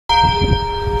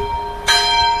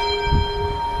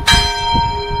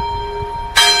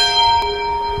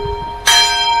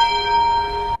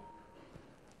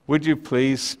Would you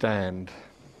please stand?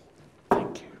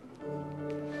 Thank you.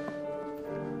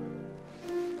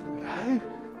 No?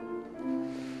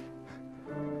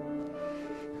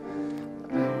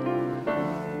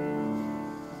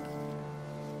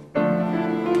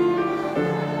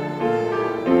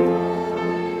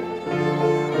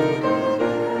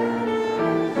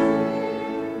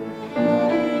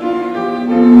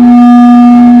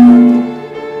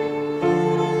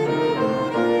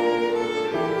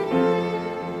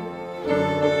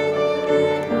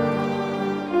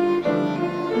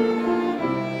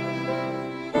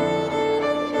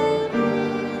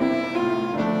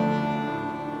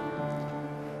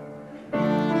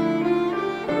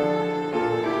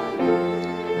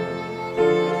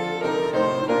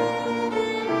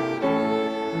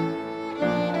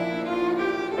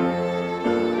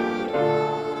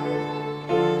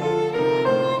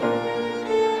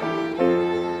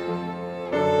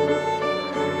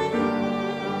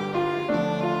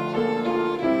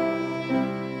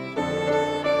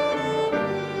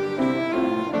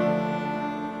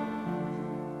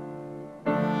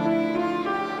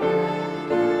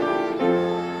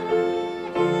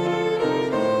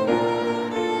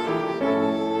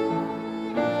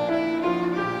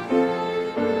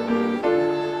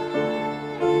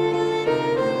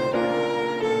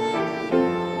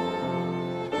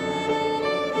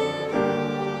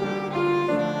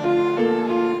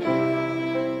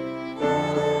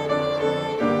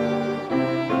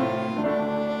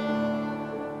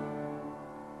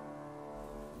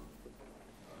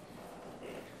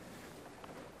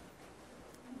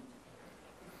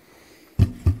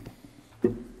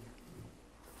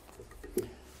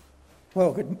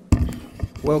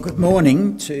 Well, good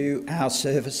morning to our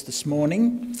service this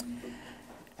morning.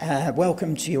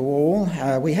 Welcome to you all.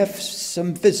 We have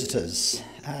some visitors.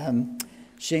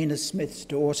 Sheena Smith's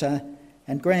daughter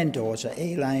and granddaughter,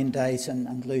 Elaine Dayton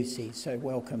and Lucy, so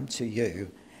welcome to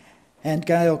you. And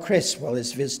Gail Cresswell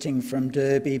is visiting from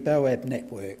Derby Boab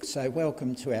Network, so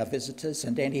welcome to our visitors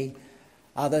and any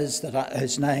others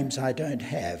whose names I don't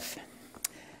have.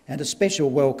 And a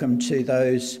special welcome to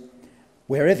those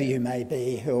wherever you may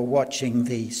be who are watching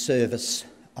the service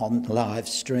on live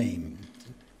stream.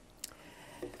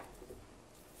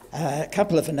 A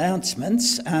couple of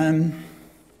announcements.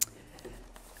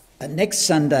 Next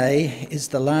Sunday is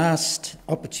the last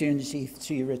opportunity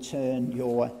to return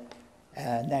your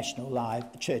National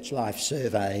Church Life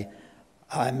Survey.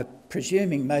 I'm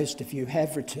presuming most of you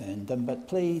have returned them, but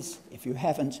please, if you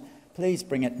haven't, please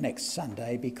bring it next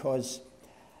Sunday because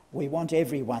we want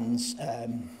everyone's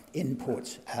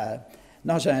input,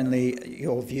 not only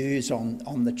your views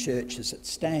on the church as it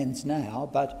stands now,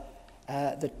 but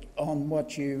on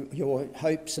what your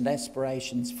hopes and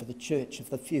aspirations for the church of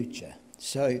the future.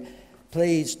 So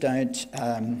please don't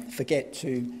forget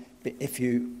to, if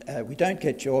we don't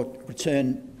get your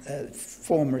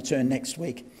form return next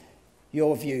week,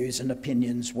 your views and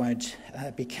opinions won't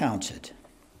be counted.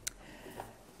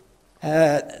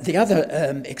 The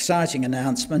other exciting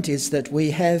announcement is that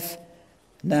we have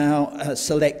now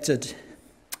selected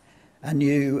a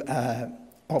new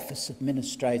office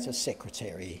administrator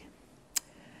secretary.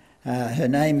 Her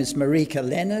name is Marika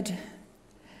Leonard,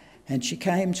 and she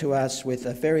came to us with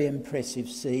a very impressive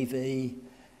CV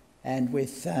and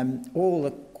with all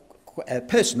the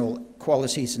personal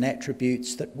qualities and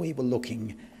attributes that we were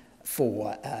looking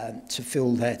for to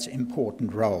fill that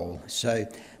important role. So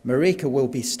Marika will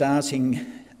be starting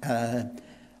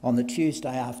on the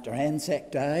Tuesday after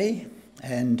Anzac Day,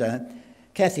 and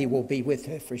Kathy will be with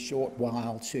her for a short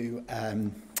while to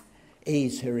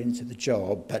ease her into the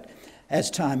job. But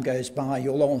as time goes by,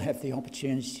 you'll all have the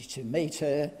opportunity to meet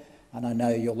her, and I know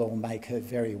you'll all make her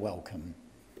very welcome.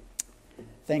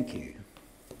 Thank you.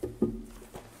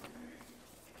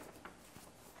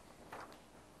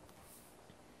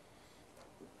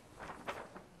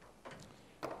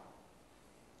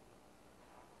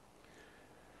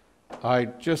 I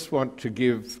just want to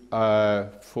give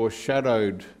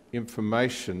foreshadowed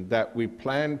information that we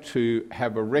plan to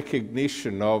have a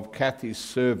recognition of Kathy's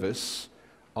service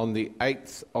on the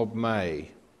 8th of May.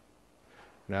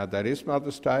 Now that is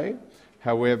Mother's Day,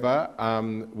 however,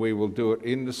 we will do it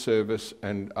in the service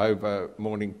and over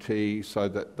morning tea so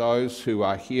that those who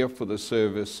are here for the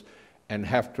service and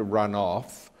have to run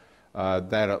off,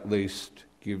 that at least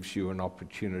gives you an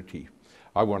opportunity.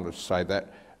 I wanted to say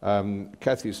that.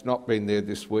 Kathy's not been there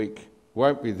this week,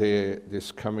 won't be there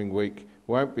this coming week,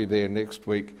 won't be there next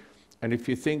week, and if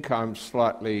you think I'm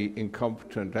slightly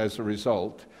incompetent as a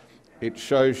result, it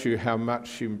shows you how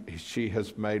much she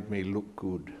has made me look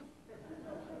good.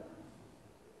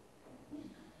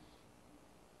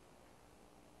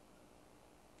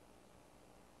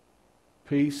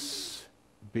 Peace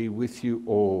be with you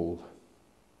all.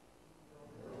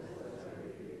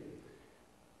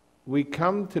 We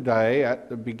come today at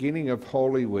the beginning of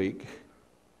Holy Week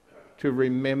to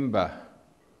remember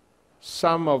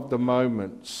some of the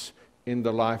moments in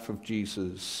the life of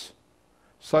Jesus.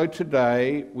 So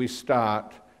today we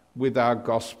start with our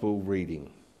Gospel reading.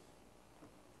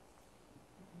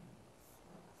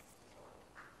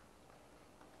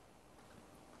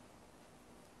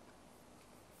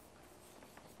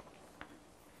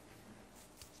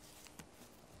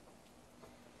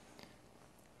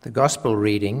 The Gospel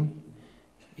reading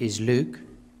is Luke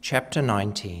chapter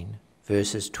 19,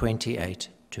 verses 28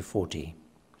 to 40.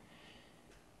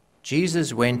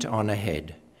 Jesus went on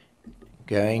ahead,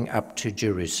 going up to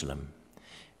Jerusalem.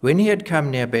 When he had come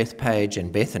near Bethphage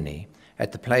and Bethany,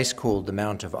 at the place called the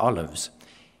Mount of Olives,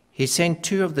 he sent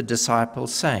 2 of the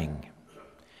disciples, saying,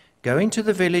 "Go into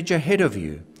the village ahead of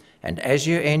you, and as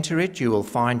you enter it, you will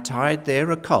find tied there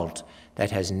a colt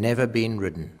that has never been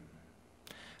ridden.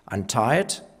 Untie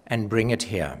it and bring it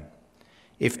here.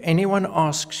 If anyone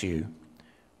asks you,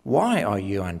 'Why are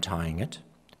you untying it?'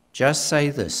 just say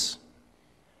this,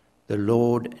 'The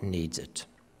Lord needs it.'"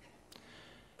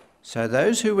 So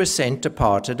those who were sent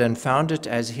departed and found it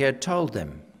as he had told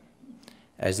them.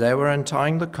 As they were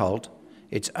untying the colt,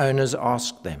 its owners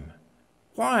asked them,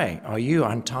 "Why are you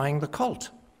untying the colt?"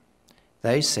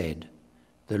 They said,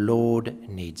 "The Lord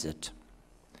needs it."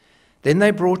 Then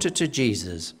they brought it to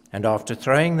Jesus, and after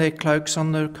throwing their cloaks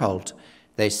on the colt,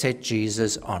 they set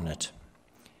Jesus on it.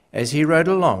 As he rode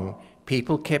along,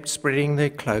 people kept spreading their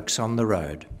cloaks on the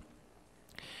road.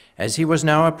 As he was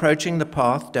now approaching the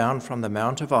path down from the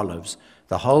Mount of Olives,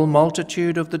 the whole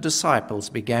multitude of the disciples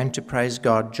began to praise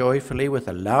God joyfully with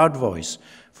a loud voice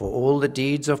for all the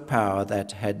deeds of power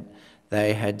that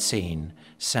they had seen,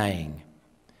 saying,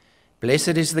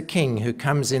 "Blessed is the King who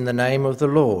comes in the name of the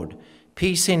Lord,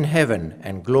 peace in heaven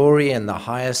and glory in the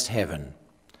highest heaven."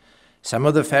 Some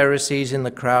of the Pharisees in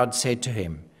the crowd said to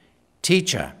him,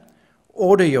 "Teacher,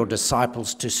 order your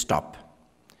disciples to stop."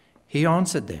 He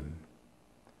answered them,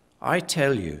 "I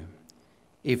tell you,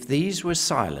 if these were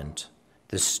silent,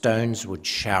 the stones would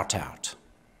shout out."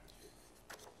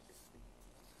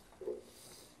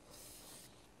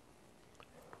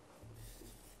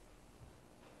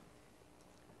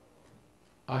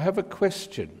 I have a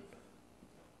question.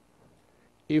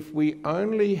 If we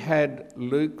only had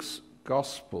Luke's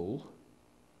Gospel,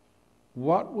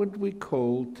 what would we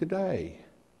call today?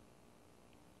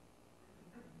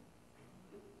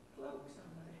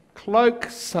 Cloak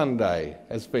Sunday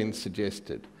has been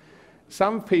suggested.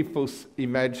 Some people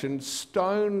imagine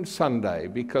Stone Sunday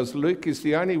because Luke is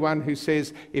the only one who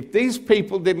says, if these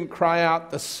people didn't cry out,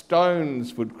 the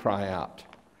stones would cry out.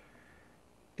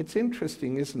 It's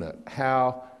interesting, isn't it,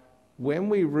 how when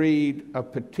we read a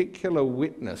particular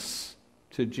witness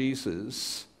to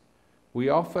Jesus, we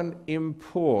often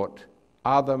import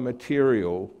other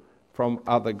material from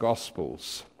other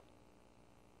Gospels.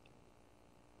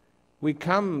 We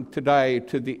come today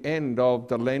to the end of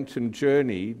the Lenten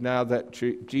journey now that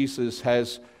Jesus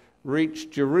has reached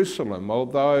Jerusalem,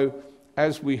 although,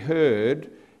 as we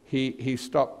heard, he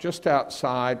stopped just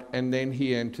outside and then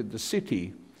he entered the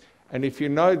city. And if you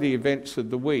know the events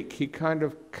of the week, he kind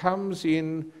of comes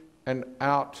in and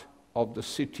out of the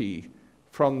city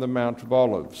from the Mount of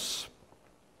Olives.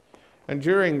 And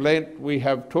during Lent, we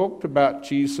have talked about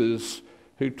Jesus,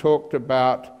 who talked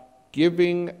about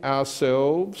giving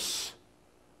ourselves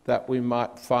that we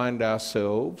might find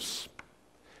ourselves.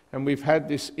 And we've had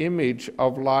this image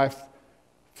of life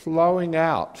flowing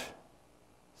out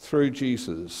through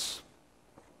Jesus.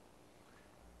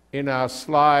 In our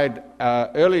slide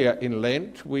earlier in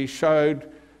Lent, we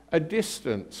showed a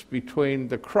distance between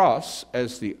the cross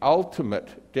as the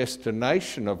ultimate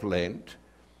destination of Lent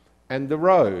and the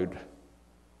road.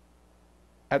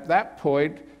 At that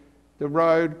point, the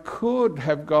road could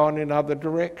have gone in other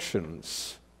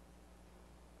directions,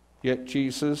 yet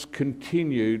Jesus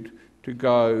continued to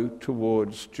go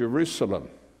towards Jerusalem.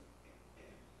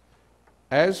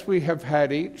 As we have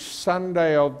had each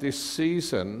Sunday of this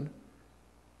season,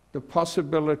 the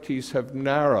possibilities have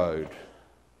narrowed.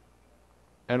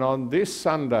 And on this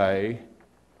Sunday,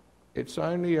 it's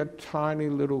only a tiny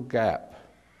little gap.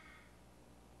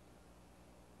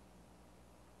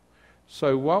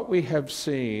 So what we have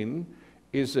seen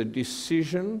is a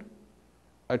decision,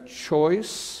 a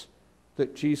choice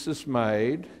that Jesus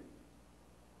made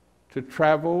to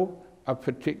travel a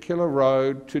particular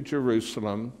road to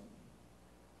Jerusalem,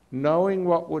 knowing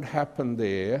what would happen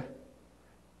there,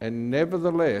 and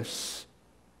nevertheless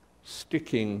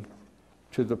sticking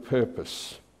to the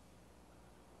purpose.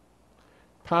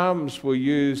 Palms were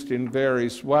used in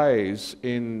various ways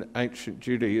in ancient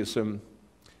Judaism.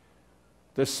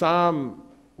 The Psalm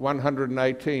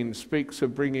 118 speaks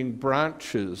of bringing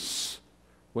branches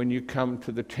when you come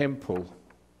to the temple.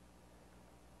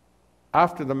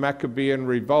 After the Maccabean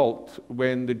revolt,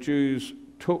 when the Jews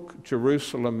took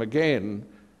Jerusalem again,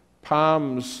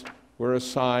 palms were a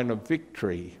sign of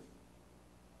victory.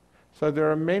 So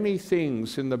there are many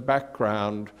things in the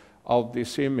background of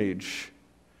this image.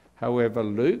 However,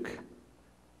 Luke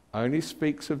only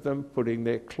speaks of them putting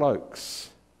their cloaks.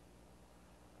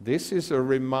 This is a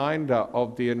reminder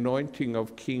of the anointing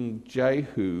of King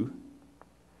Jehu,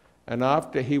 and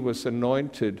after he was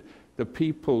anointed, the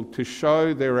people, to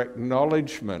show their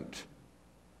acknowledgement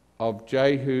of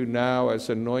Jehu now as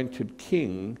anointed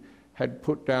king, had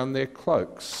put down their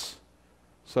cloaks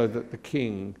so that the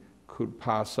king could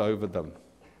pass over them.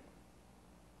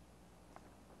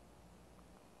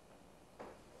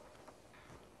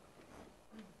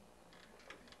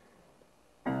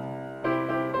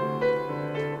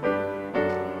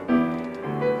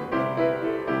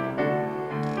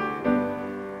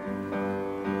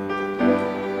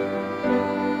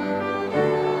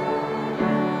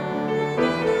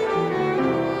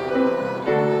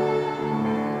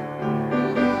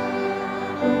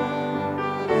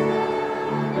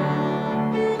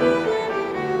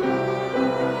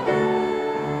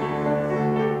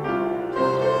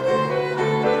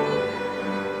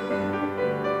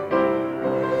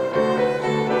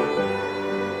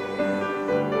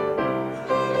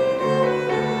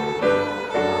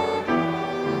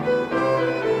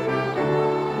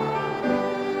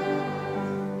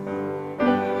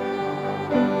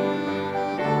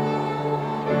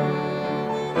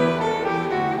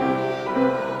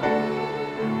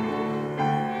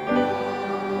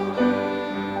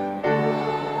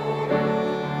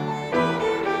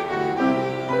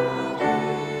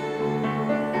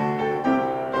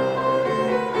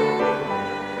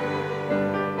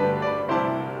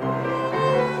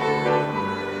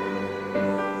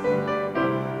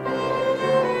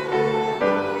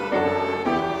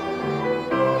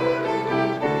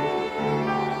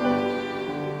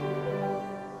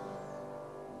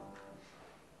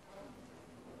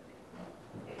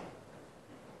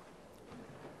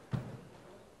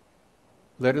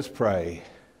 Let us pray.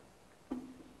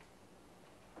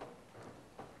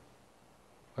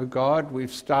 Oh God,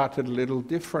 we've started a little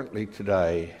differently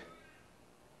today,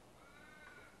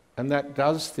 and that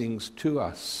does things to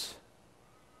us.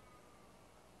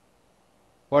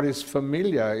 What is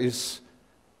familiar is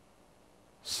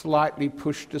slightly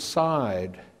pushed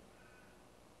aside,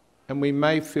 and we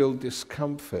may feel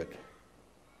discomfort.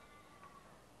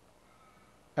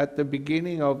 At the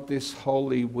beginning of this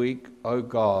Holy Week, O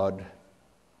God,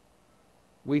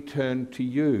 we turn to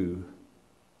you,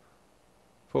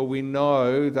 for we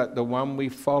know that the one we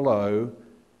follow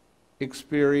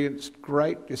experienced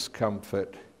great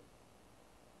discomfort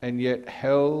and yet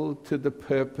held to the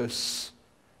purpose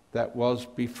that was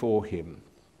before him.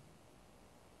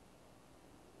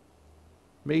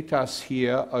 Meet us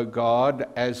here, O God,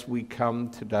 as we come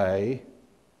today.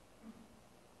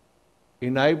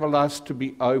 Enable us to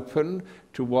be open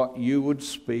to what you would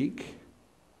speak.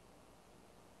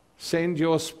 Send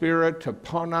your Spirit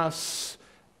upon us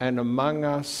and among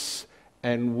us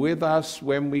and with us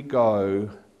when we go,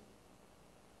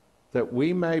 that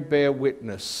we may bear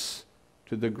witness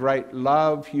to the great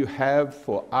love you have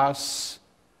for us,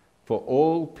 for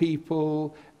all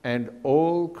people and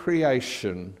all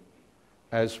creation,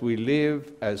 as we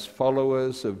live as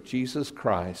followers of Jesus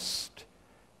Christ,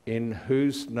 in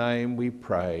whose name we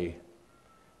pray.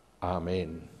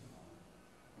 Amen.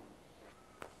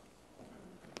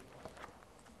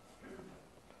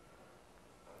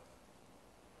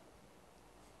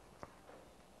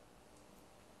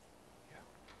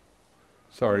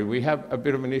 Sorry, we have a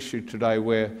bit of an issue today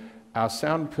where our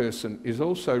sound person is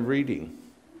also reading.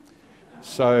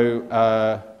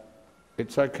 So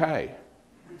it's okay.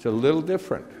 It's a little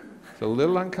different. It's a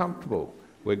little uncomfortable.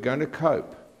 We're going to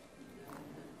cope.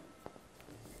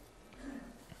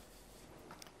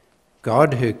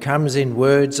 God, who comes in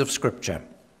words of Scripture,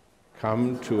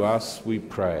 come to us, we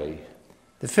pray.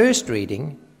 The first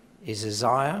reading is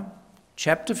Isaiah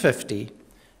chapter 50,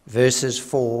 verses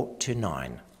 4 to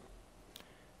 9.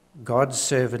 God's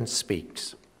servant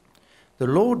speaks. The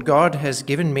Lord God has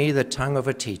given me the tongue of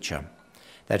a teacher,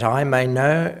 that I may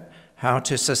know how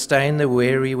to sustain the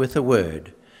weary with a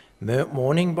word.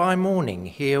 Morning by morning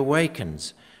he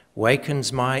wakens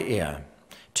my ear,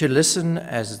 to listen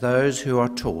as those who are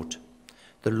taught.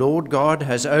 The Lord God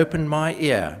has opened my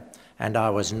ear, and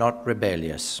I was not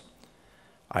rebellious.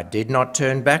 I did not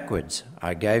turn backwards.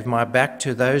 I gave my back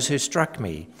to those who struck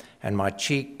me, and my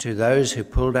cheek to those who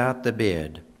pulled out the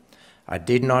beard. I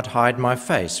did not hide my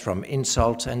face from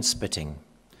insult and spitting.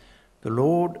 The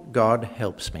Lord God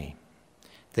helps me.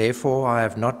 Therefore I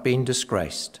have not been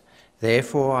disgraced.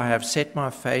 Therefore I have set my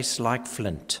face like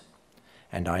flint,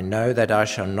 and I know that I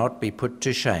shall not be put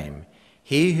to shame.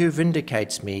 He who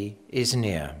vindicates me is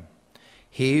near.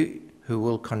 Who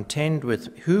will contend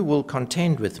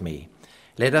with me?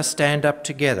 Let us stand up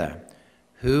together.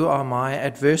 Who are my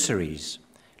adversaries?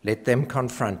 Let them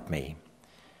confront me.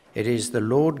 It is the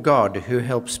Lord God who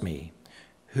helps me.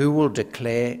 Who will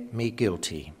declare me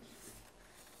guilty?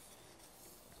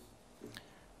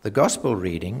 The Gospel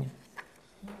reading,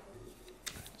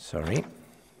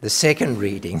 the second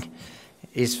reading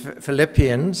is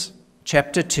Philippians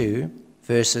chapter 2,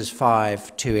 verses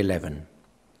 5 to 11.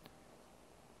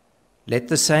 Let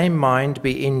the same mind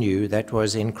be in you that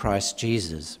was in Christ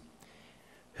Jesus,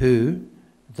 who,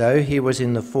 though he was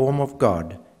in the form of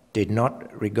God, did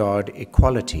not regard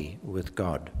equality with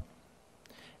God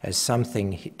as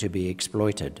something to be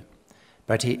exploited,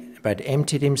 but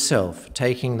emptied himself,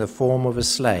 taking the form of a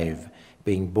slave,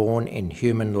 being born in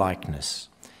human likeness,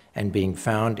 and being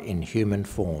found in human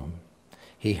form.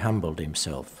 He humbled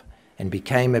himself and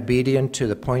became obedient to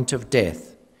the point of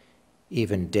death,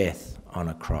 even death on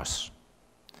a cross.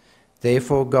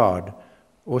 Therefore God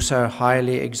also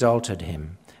highly exalted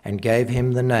him and gave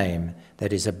him the name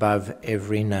that is above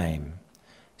every name,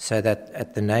 so that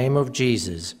at the name of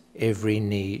Jesus every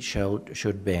knee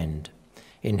should bend,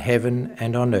 in heaven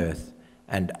and on earth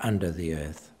and under the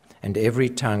earth, and every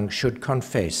tongue should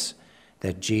confess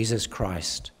that Jesus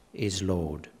Christ is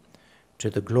Lord, to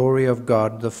the glory of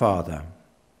God the Father.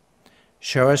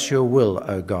 Show us your will,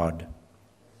 O God.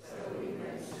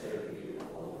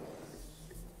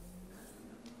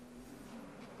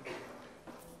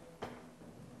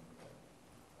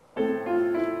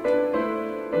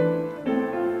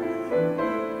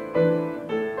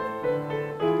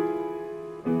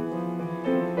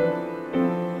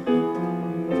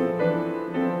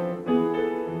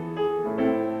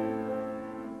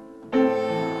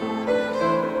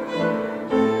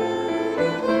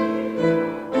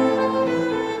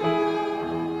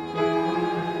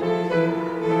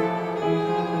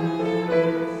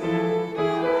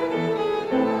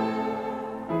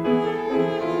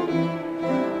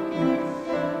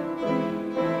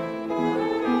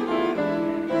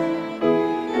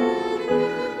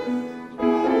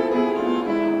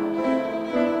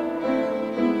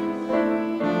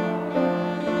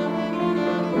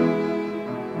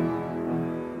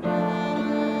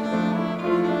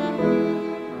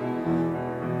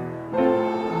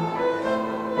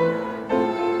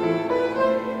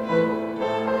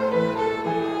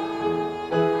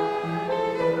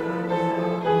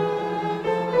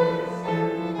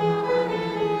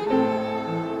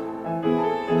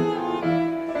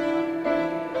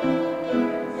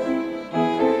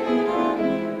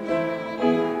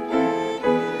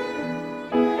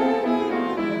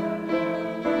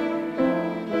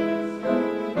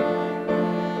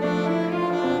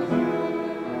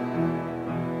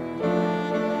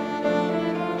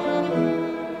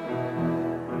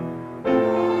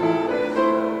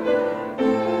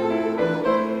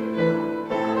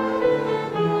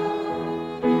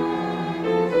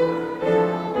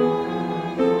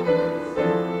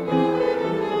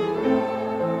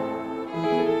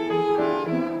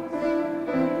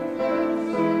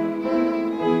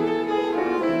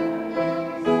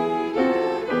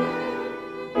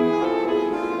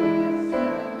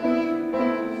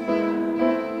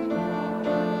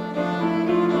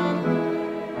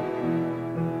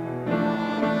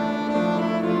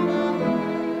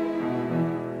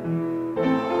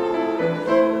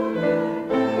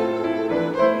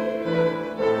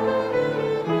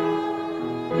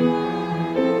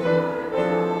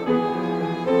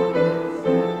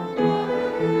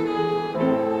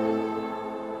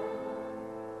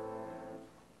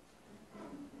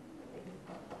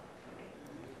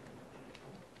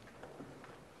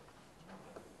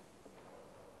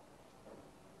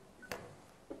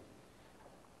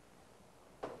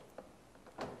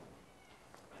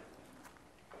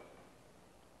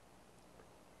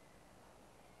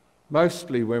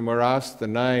 Mostly when we're asked the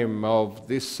name of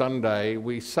this Sunday,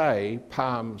 we say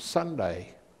Palm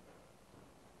Sunday.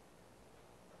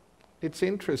 It's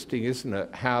interesting, isn't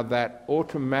it, how that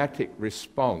automatic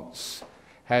response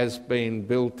has been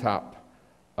built up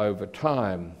over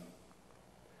time.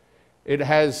 It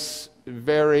has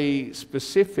very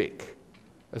specific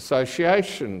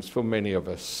associations for many of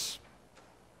us.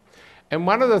 And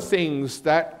one of the things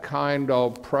that kind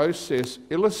of process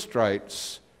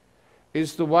illustrates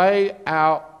is the way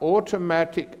our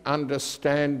automatic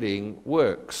understanding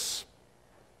works.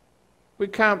 We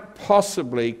can't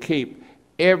possibly keep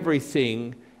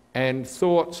everything and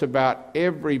thoughts about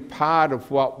every part of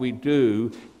what we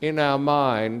do in our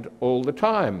mind all the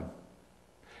time.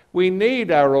 We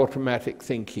need our automatic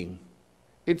thinking.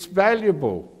 It's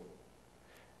valuable.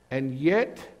 And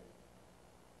yet,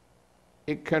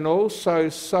 it can also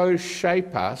so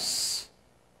shape us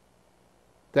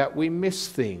that we miss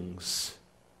things,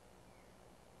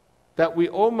 that we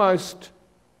almost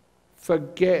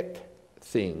forget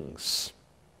things.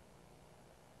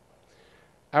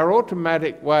 Our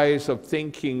automatic ways of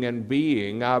thinking and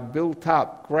being are built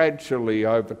up gradually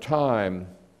over time.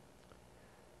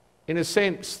 In a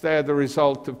sense, they're the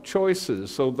result of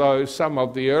choices, although some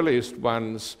of the earliest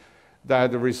ones, they're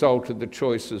the result of the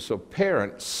choices of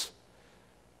parents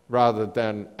rather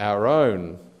than our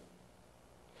own.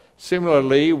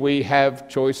 Similarly, we have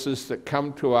choices that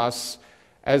come to us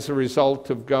as a result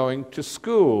of going to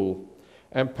school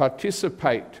and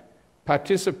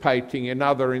participating in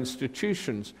other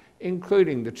institutions,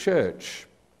 including the church.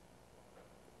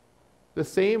 The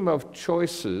theme of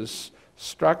choices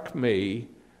struck me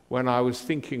when I was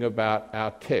thinking about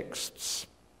our texts.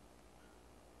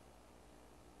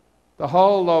 The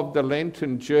whole of the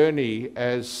Lenten journey,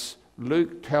 as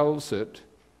Luke tells it,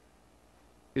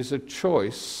 is a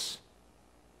choice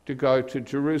to go to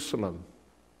Jerusalem.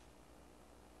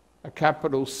 A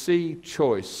capital C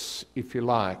choice, if you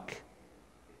like.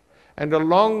 And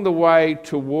along the way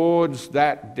towards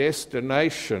that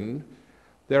destination,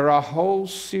 there are a whole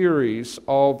series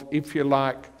of, if you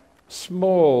like,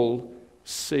 small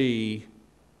C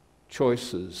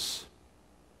choices.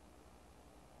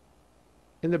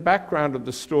 In the background of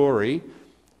the story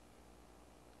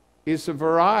is a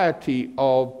variety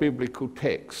of biblical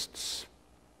texts.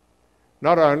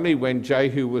 Not only when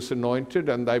Jehu was anointed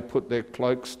and they put their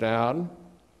cloaks down,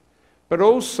 but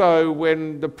also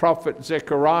when the prophet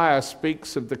Zechariah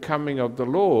speaks of the coming of the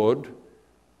Lord,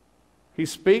 he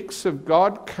speaks of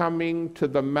God coming to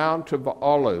the Mount of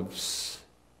Olives.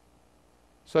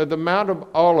 So the Mount of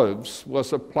Olives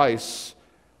was a place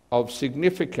of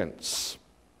significance.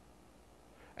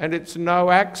 And it's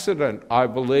no accident, I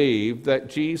believe, that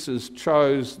Jesus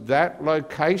chose that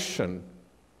location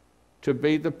to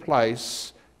be the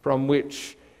place from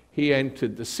which he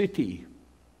entered the city.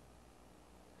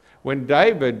 When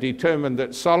David determined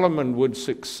that Solomon would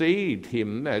succeed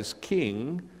him as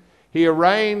king, he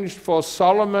arranged for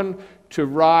Solomon to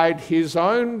ride his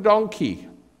own donkey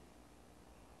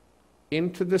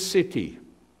into the city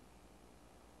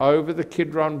over the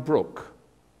Kidron Brook,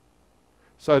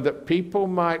 so that people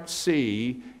might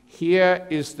see, here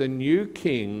is the new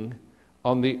king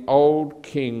on the old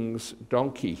king's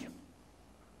donkey.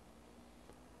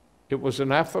 It was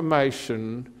an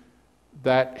affirmation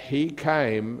that he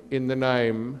came in the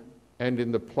name and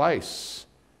in the place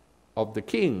of the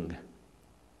king.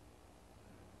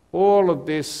 All of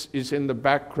this is in the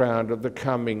background of the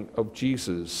coming of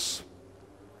Jesus.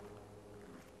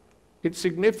 It's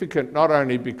significant not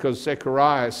only because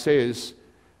Zechariah says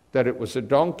that it was a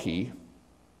donkey,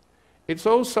 it's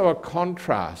also a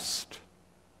contrast.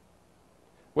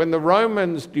 When the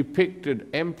Romans depicted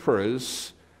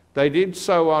emperors, they did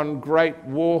so on great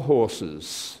war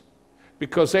horses,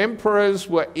 because emperors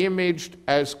were imaged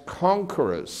as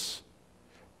conquerors,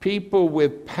 people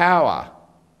with power,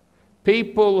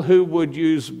 people who would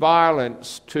use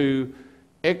violence to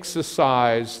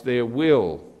exercise their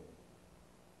will.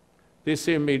 This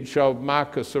image of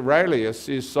Marcus Aurelius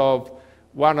is of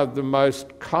one of the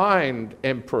most kind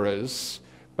emperors,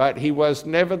 but he was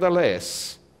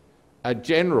nevertheless a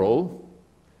general,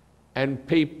 and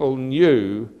people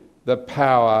knew the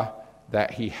power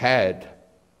that he had.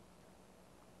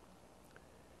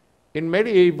 In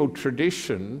medieval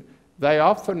tradition, they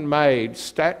often made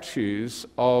statues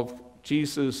of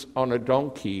Jesus on a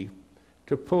donkey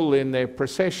to pull in their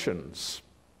processions.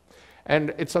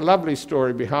 And it's a lovely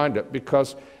story behind it,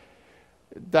 because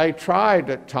they tried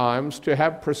at times to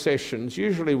have processions,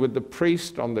 usually with the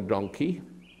priest on the donkey.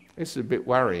 This is a bit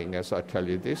worrying as I tell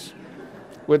you this.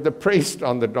 With the priest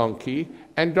on the donkey,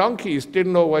 and donkeys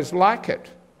didn't always like it.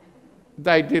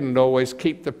 They didn't always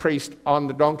keep the priest on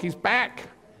the donkey's back.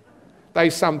 They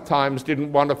sometimes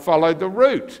didn't want to follow the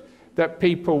route that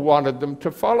people wanted them to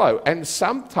follow. And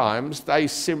sometimes they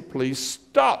simply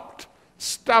stopped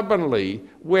stubbornly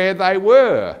where they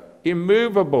were,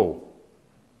 immovable.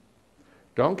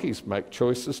 Donkeys make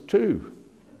choices too.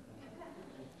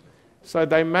 So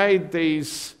they made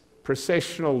these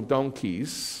processional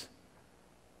donkeys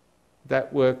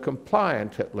that were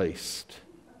compliant at least.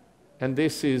 And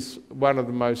this is one of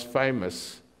the most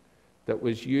famous that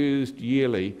was used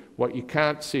yearly. What you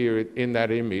can't see in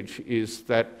that image is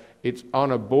that it's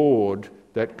on a board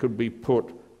that could be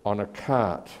put on a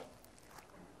cart.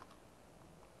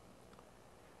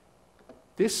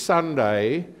 This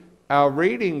Sunday, our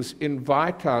readings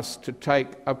invite us to take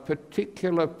a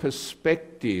particular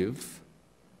perspective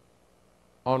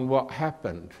on what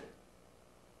happened.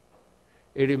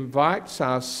 It invites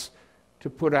us to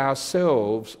put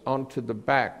ourselves onto the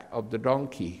back of the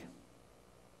donkey.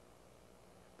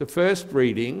 The first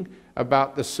reading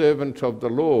about the servant of the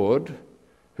Lord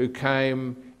who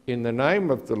came in the name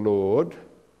of the Lord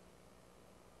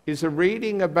is a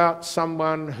reading about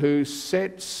someone who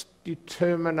sets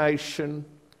determination,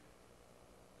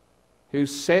 who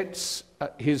sets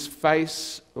his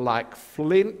face like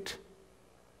flint,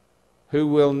 who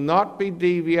will not be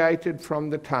deviated from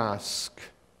the task.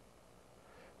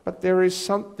 But there is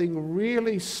something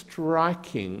really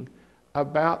striking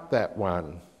about that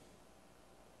one.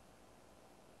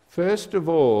 First of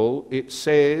all, it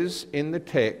says in the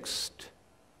text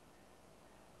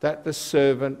that the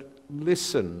servant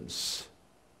listens,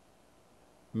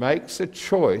 makes a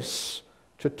choice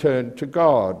to turn to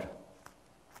God.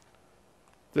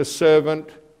 The servant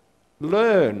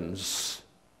learns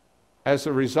as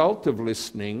a result of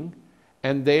listening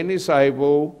and then is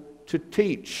able to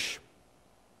teach.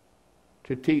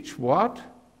 To teach what?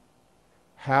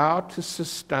 How to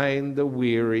sustain the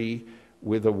weary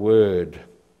with a word.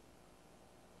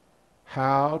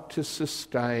 How to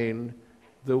sustain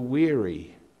the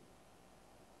weary.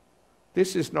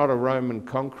 This is not a Roman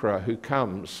conqueror who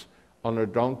comes on a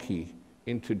donkey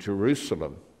into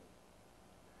Jerusalem.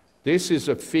 This is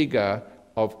a figure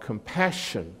of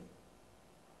compassion,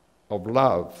 of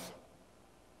love.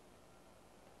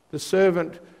 The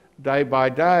servant, day by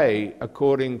day,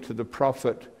 according to the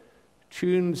prophet,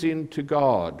 tunes into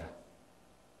God,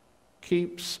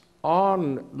 keeps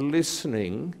on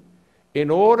listening in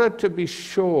order to be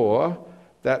sure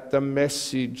that the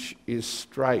message is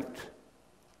straight.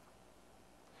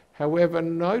 However,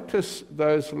 notice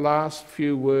those last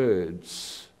few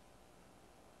words.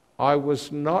 I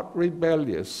was not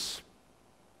rebellious.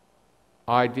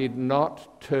 I did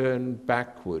not turn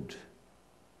backward.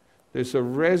 There's a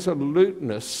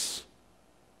resoluteness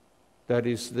that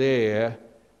is there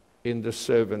in the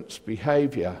servant's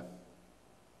behaviour.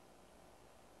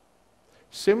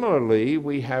 Similarly,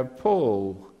 we have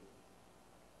Paul.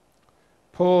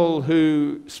 Paul,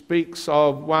 who speaks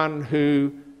of one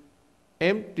who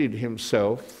emptied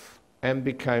himself and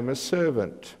became a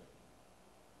servant,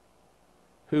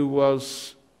 who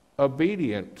was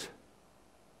obedient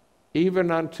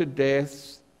even unto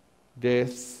death,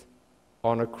 death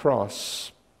on a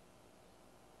cross.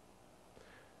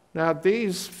 Now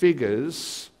these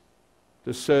figures,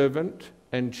 the servant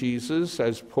and Jesus,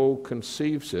 as Paul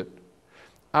conceives it,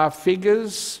 are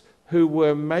figures who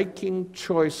were making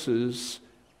choices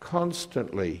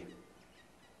constantly.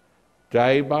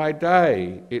 Day by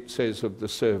day, it says of the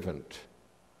servant.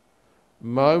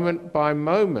 Moment by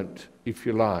moment, if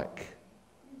you like.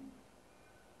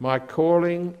 My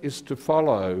calling is to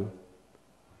follow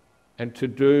and to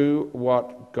do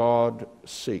what God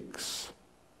seeks.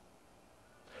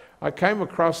 I came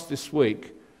across this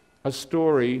week a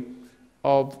story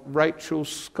of Rachel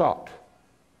Scott.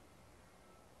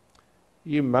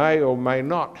 You may or may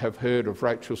not have heard of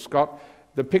Rachel Scott.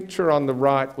 The picture on the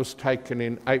right was taken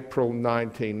in April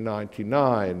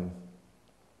 1999.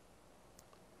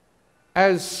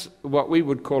 As what we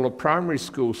would call a primary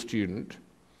school student,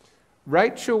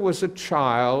 Rachel was a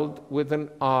child with an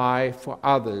eye for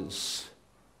others.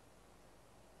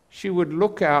 She would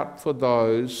look out for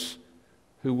those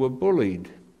who were bullied.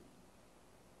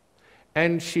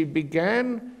 And she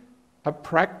began a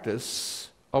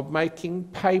practice of making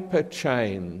paper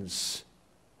chains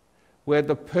where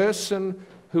the person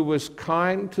who was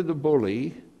kind to the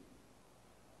bully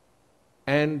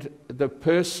and the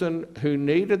person who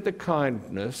needed the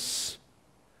kindness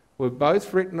were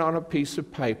both written on a piece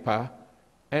of paper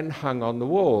and hung on the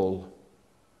wall.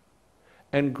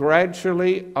 And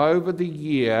gradually over the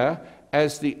year,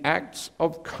 as the acts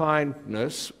of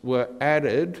kindness were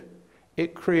added,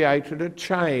 it created a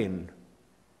chain.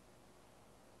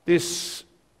 This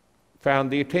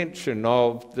found the attention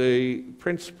of the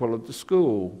principal of the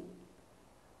school.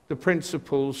 The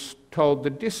principals told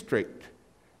the district,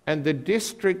 and the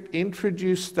district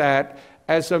introduced that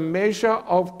as a measure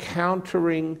of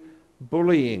countering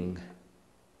bullying.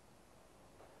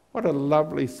 What a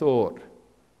lovely thought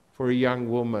for a young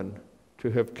woman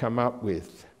to have come up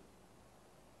with.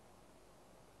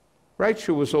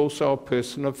 Rachel was also a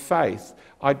person of faith.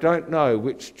 I don't know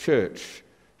which church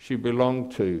she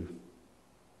belonged to.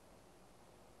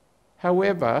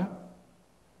 However,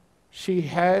 she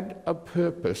had a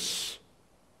purpose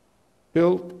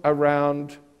built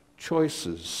around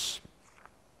choices.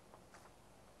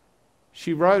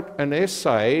 She wrote an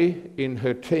essay in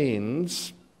her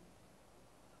teens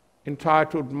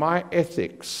entitled My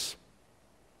Ethics,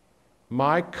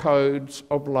 My Codes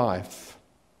of Life.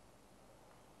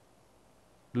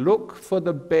 Look for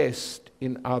the best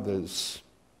in others.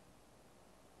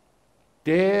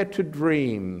 Dare to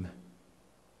dream.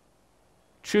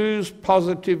 Choose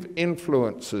positive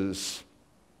influences.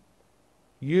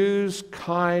 Use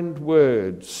kind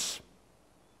words.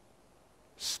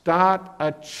 Start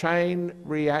a chain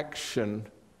reaction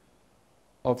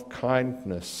of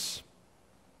kindness.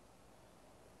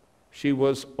 She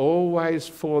was always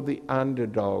for the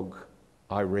underdog,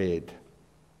 I read.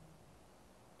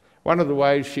 One of the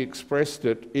ways she expressed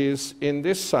it is in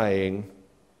this saying,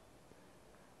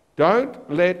 don't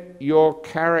let your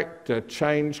character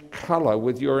change colour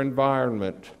with your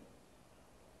environment.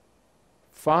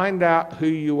 Find out who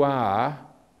you are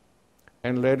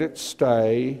and let it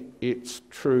stay its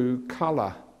true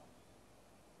colour.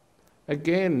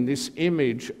 Again, this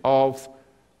image of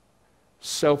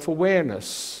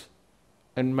self-awareness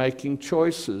and making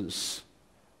choices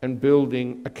and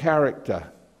building a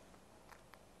character.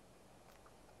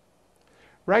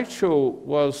 Rachel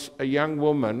was a young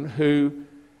woman who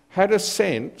had a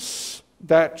sense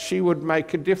that she would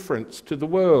make a difference to the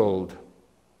world.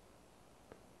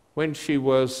 When she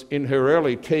was in her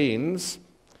early teens,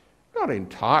 not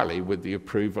entirely with the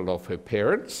approval of her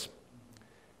parents,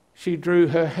 she drew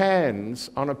her hands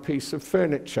on a piece of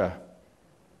furniture.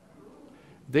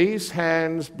 These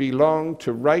hands belong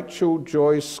to Rachel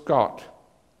Joy Scott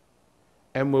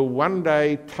and will one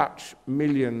day touch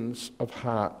millions of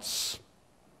hearts.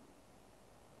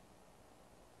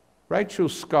 Rachel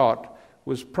Scott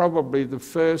was probably the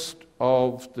first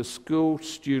of the school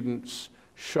students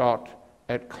shot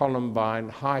at Columbine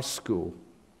High School.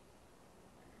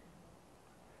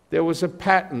 There was a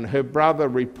pattern her brother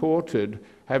reported,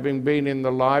 having been in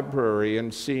the library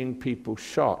and seeing people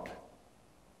shot.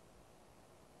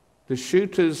 The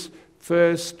shooters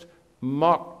first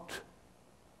mocked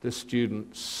the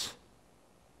students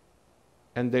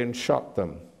and then shot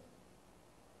them.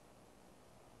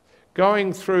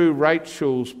 Going through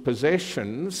Rachel's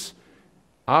possessions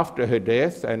after her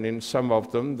death, and in some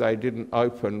of them they didn't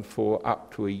open for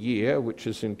up to a year, which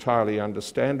is entirely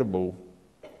understandable,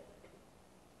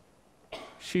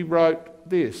 she wrote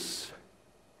this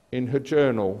in her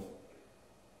journal: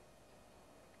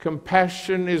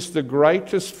 compassion is the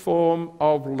greatest form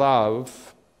of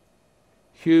love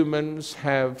humans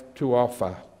have to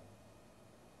offer.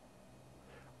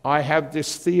 I have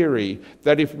this theory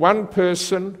that if one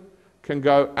person can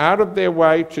go out of their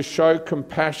way to show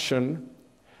compassion,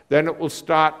 then it will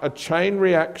start a chain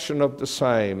reaction of the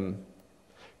same.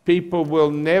 People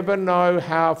will never know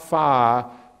how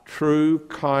far true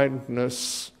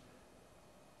kindness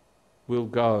will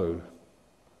go.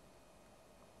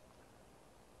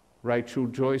 Rachel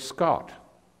Joy Scott.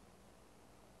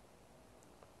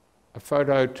 A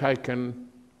photo taken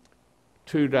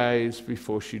 2 days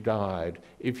before she died.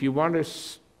 If you want to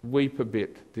weep a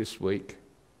bit this week,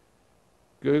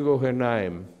 Google her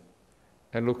name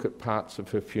and look at parts of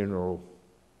her funeral.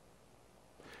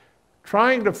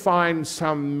 Trying to find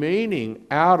some meaning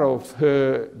out of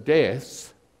her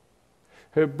death,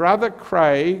 her brother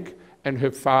Craig and her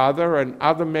father and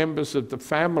other members of the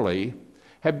family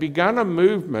had begun a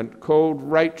movement called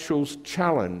Rachel's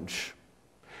Challenge,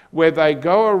 where they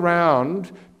go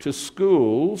around to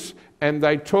schools and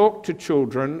they talk to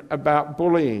children about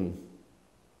bullying.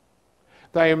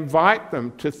 They invite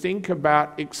them to think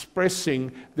about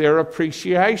expressing their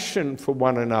appreciation for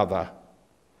one another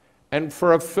and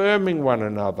for affirming one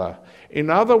another. In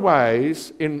other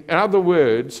words,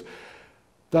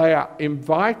 they are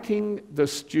inviting the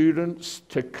students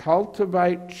to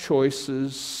cultivate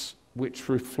choices which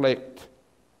reflect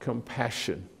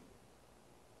compassion.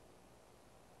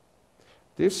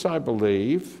 This, I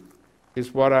believe,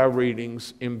 is what our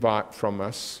readings invite from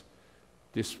us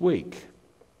this week.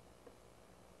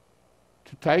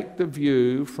 To take the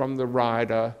view from the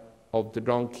rider of the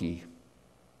donkey.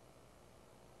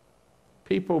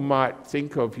 People might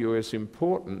think of you as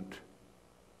important,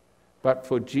 but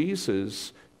for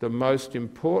Jesus, the most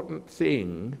important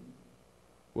thing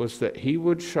was that he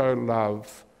would show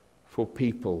love for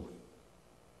people.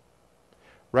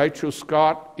 Rachel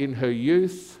Scott, in her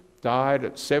youth, died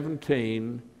at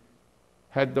 17,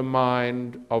 had the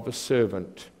mind of a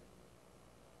servant.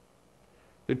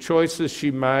 The choices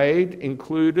she made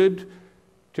included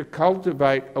to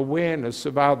cultivate awareness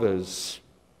of others,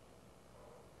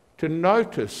 to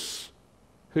notice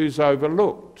who's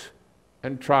overlooked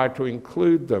and try to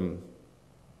include them,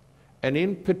 and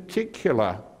in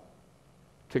particular,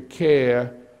 to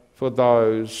care for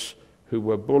those who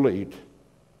were bullied.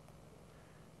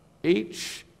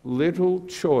 Each little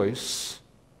choice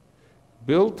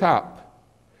built up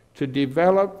to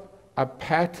develop a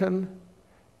pattern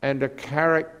and a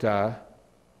character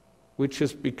which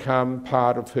has become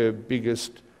part of her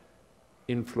biggest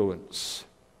influence.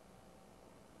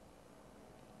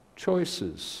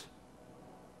 Choices,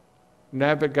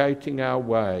 navigating our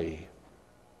way.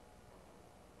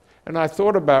 And I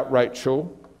thought about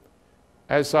Rachel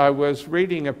as I was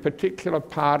reading a particular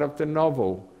part of the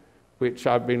novel which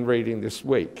I've been reading this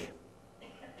week.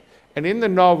 And in the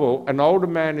novel, an older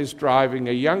man is driving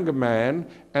a younger man,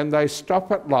 and they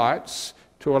stop at lights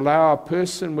to allow a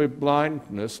person with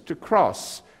blindness to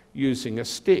cross using a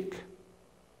stick.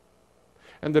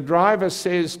 And the driver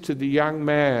says to the young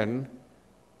man,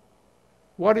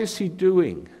 "What is he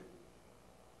doing?"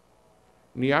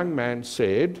 And the young man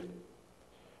said,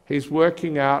 "He's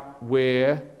working out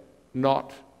where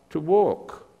not to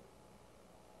walk."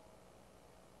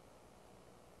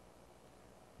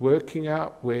 Working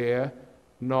out where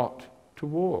not to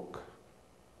walk.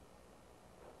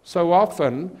 So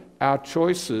often our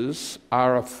choices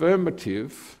are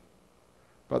affirmative,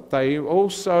 but they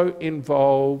also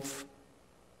involve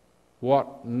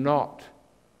what not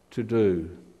to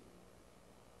do.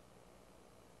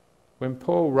 When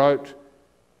Paul wrote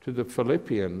to the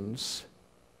Philippians,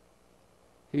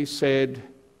 he said,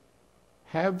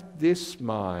 "Have this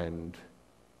mind,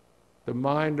 the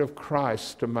mind of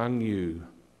Christ among you.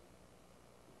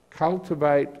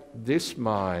 Cultivate this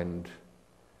mind,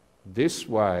 this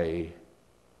way,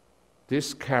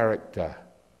 this character,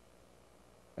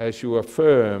 as you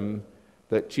affirm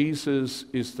that Jesus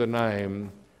is the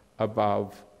name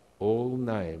above all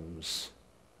names."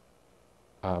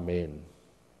 Amen.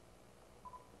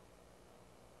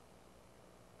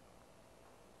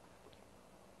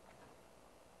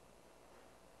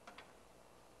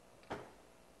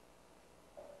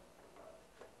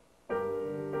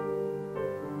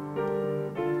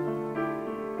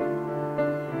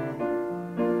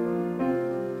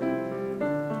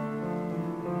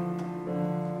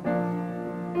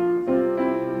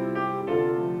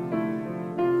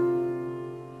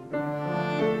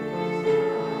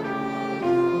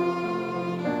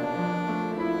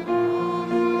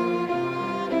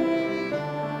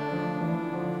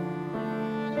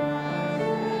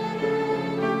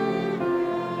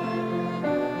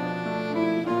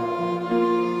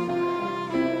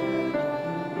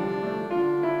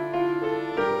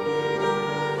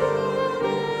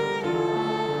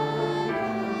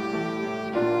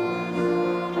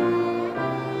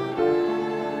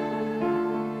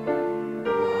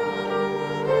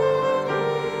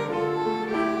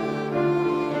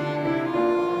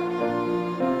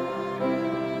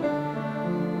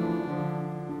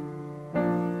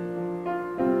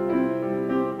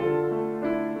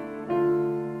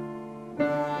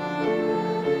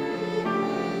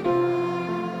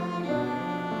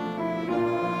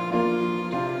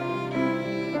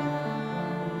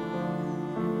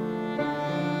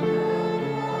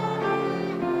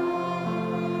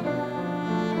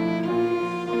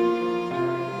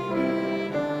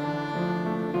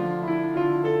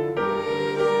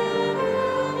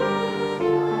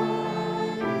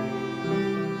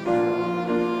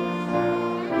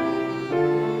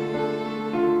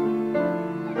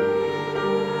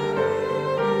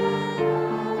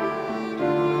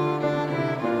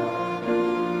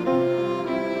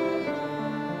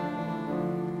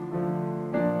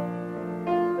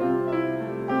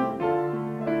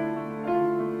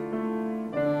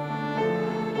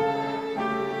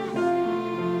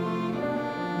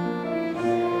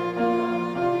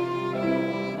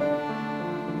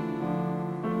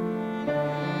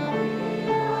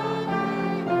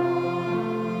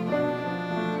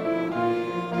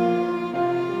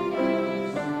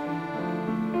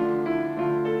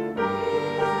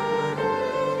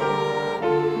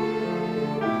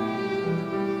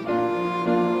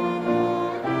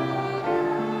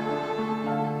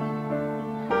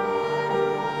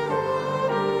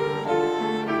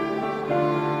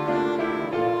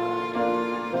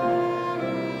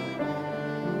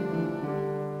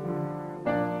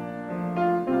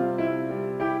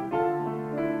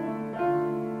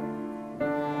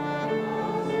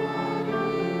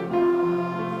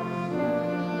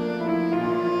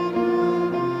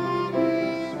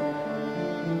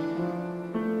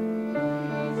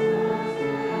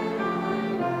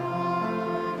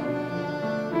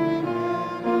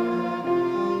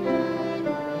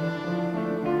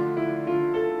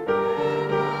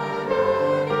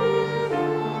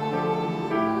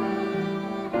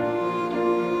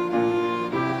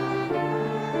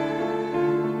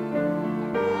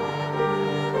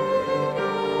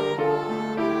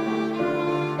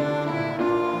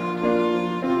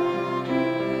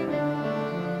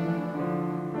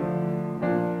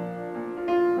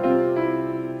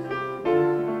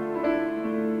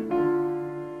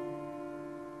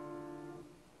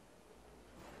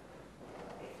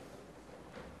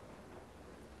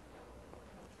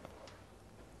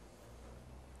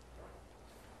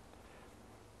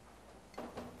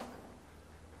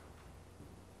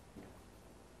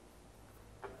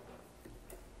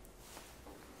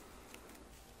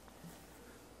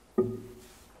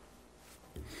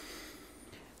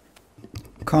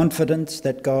 Confident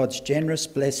that God's generous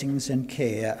blessings and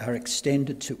care are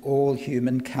extended to all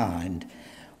humankind,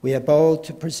 we are bold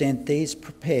to present these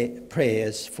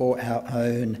prayers for our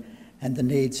own and the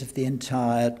needs of the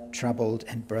entire troubled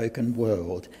and broken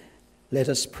world. Let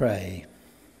us pray.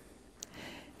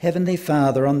 Heavenly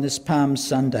Father, on this Palm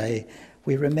Sunday,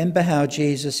 we remember how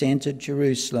Jesus entered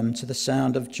Jerusalem to the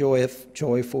sound of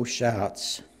joyful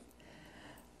shouts.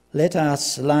 Let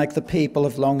us, like the people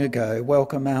of long ago,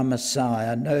 welcome our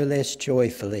Messiah no less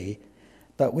joyfully,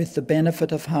 but with the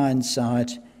benefit of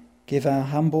hindsight, give our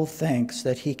humble thanks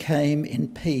that he came in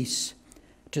peace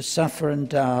to suffer and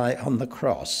die on the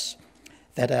cross,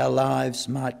 that our lives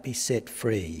might be set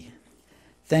free.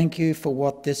 Thank you for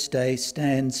what this day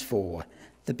stands for,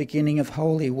 the beginning of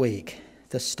Holy Week,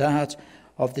 the start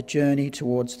of the journey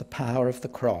towards the power of the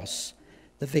cross,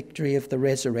 the victory of the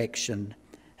resurrection,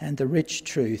 and the rich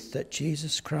truth that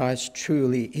Jesus Christ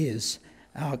truly is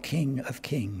our King of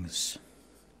Kings.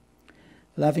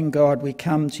 Loving God, we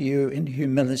come to you in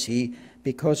humility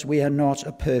because we are not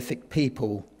a perfect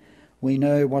people. We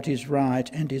know what is right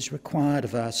and is required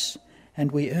of us,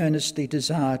 and we earnestly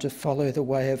desire to follow the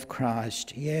way of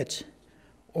Christ, yet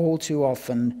all too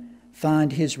often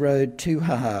find his road too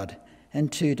hard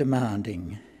and too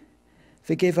demanding.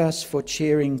 Forgive us for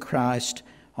cheering Christ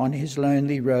on his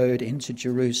lonely road into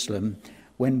Jerusalem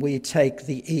when we take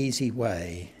the easy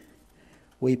way.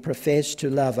 We profess to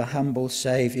love a humble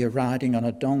Saviour riding on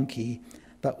a donkey,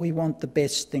 but we want the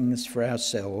best things for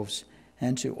ourselves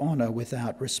and to honour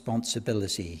without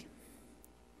responsibility.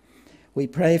 We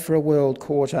pray for a world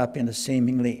caught up in a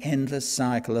seemingly endless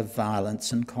cycle of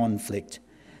violence and conflict.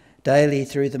 Daily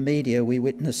through the media we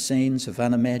witness scenes of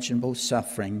unimaginable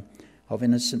suffering of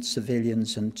innocent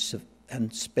civilians and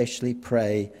especially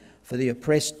pray for the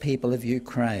oppressed people of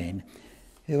Ukraine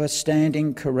who are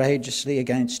standing courageously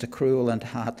against a cruel and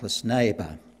heartless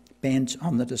neighbour, bent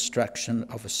on the destruction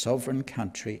of a sovereign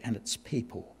country and its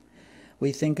people.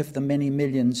 We think of the many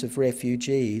millions of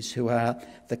refugees who are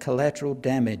the collateral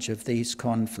damage of these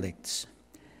conflicts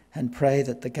and pray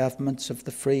that the governments of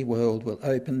the free world will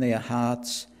open their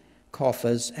hearts,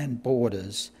 coffers and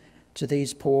borders to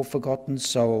these poor forgotten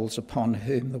souls upon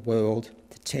whom the world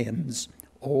tends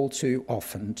all too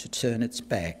often to turn its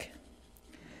back.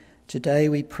 Today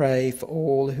we pray for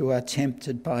all who are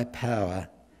tempted by power,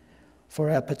 for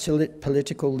our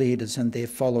political leaders and their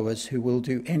followers who will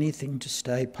do anything to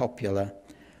stay popular,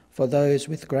 for those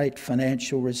with great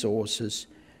financial resources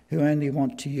who only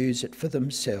want to use it for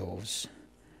themselves,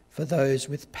 for those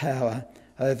with power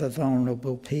over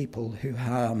vulnerable people who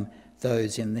harm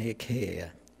those in their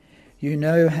care. You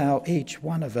know how each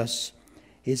one of us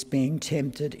is being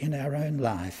tempted in our own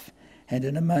life, and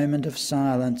in a moment of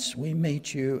silence we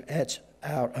meet you at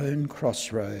our own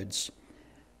crossroads.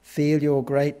 Feel your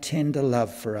great tender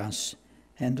love for us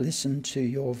and listen to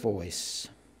your voice.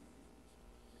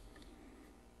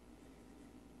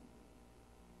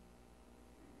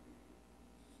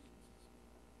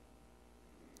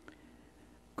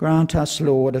 Grant us,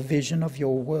 Lord, a vision of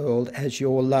your world as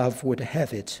your love would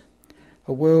have it,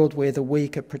 a world where the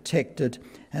weak are protected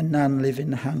and none live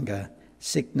in hunger,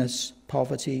 sickness,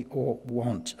 poverty or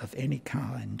want of any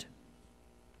kind.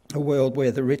 A world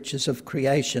where the riches of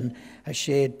creation are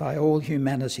shared by all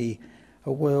humanity,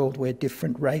 a world where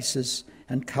different races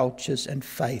and cultures and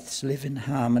faiths live in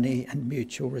harmony and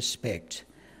mutual respect,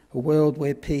 a world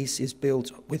where peace is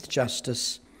built with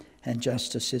justice and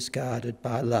justice is guarded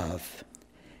by love.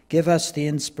 Give us the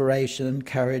inspiration and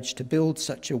courage to build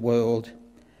such a world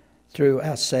through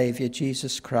our Saviour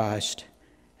Jesus Christ,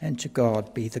 and to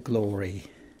God be the glory.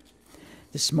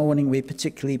 This morning we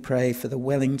particularly pray for the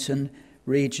Wellington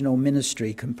Regional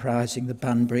Ministry comprising the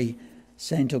Bunbury,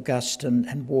 St Augustine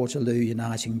and Waterloo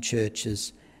Uniting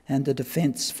Churches and the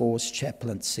Defence Force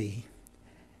Chaplaincy.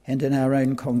 And in our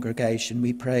own congregation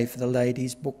we pray for the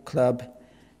Ladies' Book Club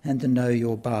and the Know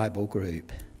Your Bible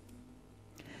group.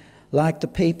 Like the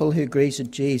people who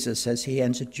greeted Jesus as he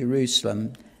entered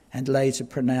Jerusalem and later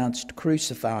pronounced,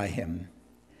 "Crucify him,"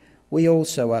 we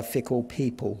also are fickle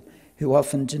people who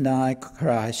often deny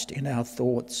Christ in our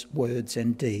thoughts, words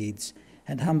and deeds,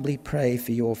 and humbly pray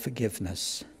for your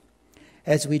forgiveness.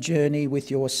 As we journey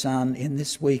with your Son in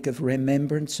this week of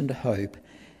remembrance and hope,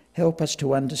 help us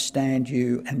to understand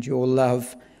you and your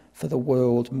love for the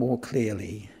world more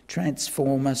clearly.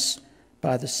 Transform us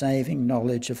by the saving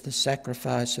knowledge of the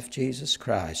sacrifice of Jesus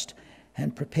Christ,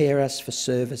 and prepare us for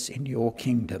service in your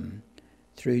kingdom.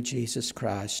 Through Jesus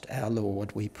Christ our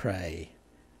Lord we pray.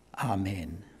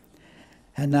 Amen.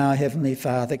 And now, Heavenly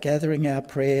Father, gathering our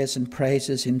prayers and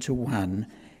praises into one,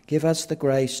 give us the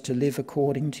grace to live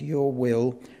according to your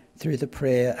will through the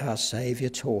prayer our Saviour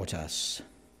taught us.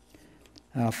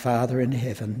 Our Father in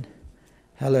heaven,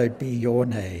 hallowed be your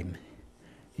name.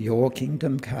 Your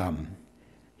kingdom come,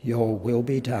 your will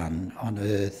be done on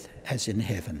earth as in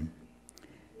heaven.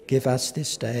 Give us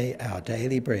this day our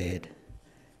daily bread.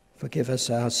 Forgive us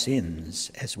our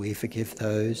sins as we forgive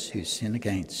those who sin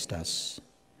against us.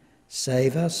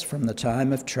 Save us from the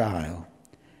time of trial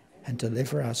and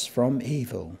deliver us from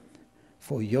evil.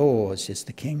 For yours is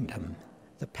the kingdom,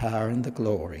 the power and the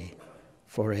glory,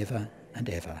 forever and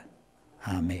ever.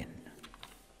 Amen.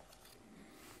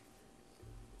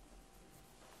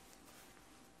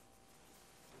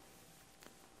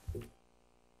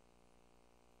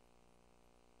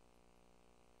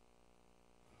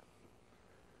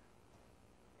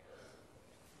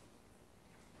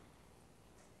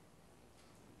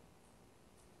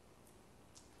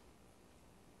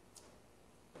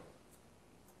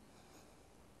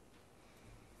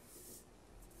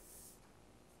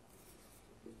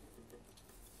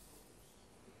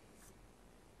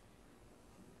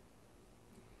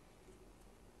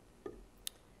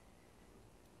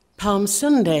 Palm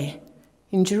Sunday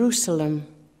in Jerusalem.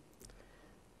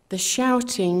 The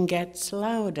shouting gets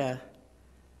louder.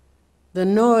 The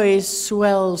noise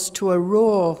swells to a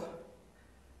roar.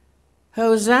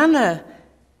 Hosanna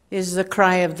is the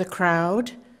cry of the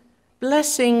crowd.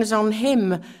 Blessings on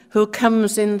him who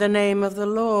comes in the name of the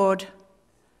Lord.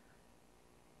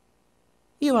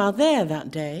 You are there that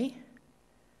day,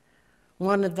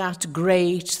 one of that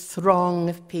great throng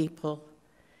of people,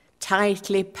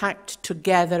 tightly packed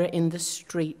together in the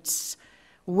streets,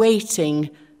 waiting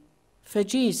for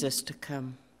Jesus to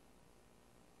come.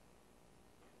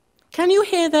 Can you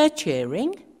hear their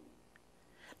cheering?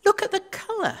 Look at the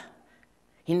colour.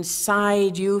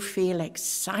 Inside you feel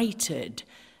excited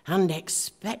and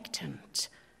expectant,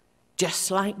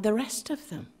 just like the rest of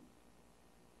them.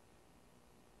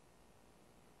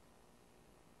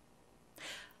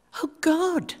 Oh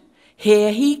God,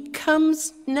 here he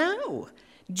comes now.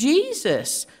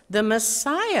 Jesus, the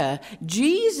Messiah,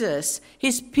 Jesus,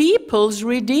 his people's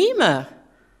Redeemer,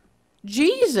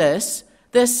 Jesus,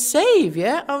 the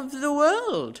Saviour of the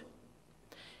world.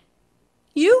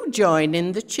 You join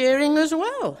in the cheering as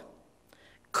well,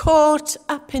 caught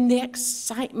up in the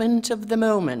excitement of the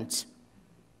moment.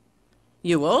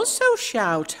 You also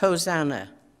shout, Hosanna.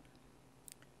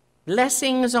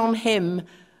 Blessings on him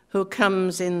who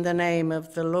comes in the name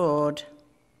of the Lord.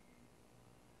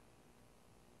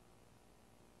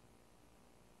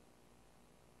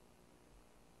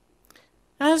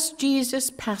 As Jesus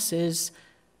passes,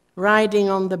 riding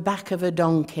on the back of a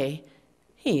donkey,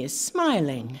 he is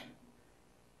smiling.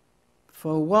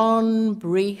 For one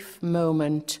brief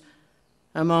moment,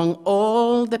 among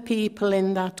all the people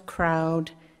in that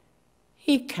crowd,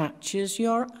 he catches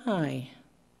your eye.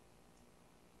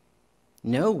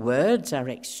 No words are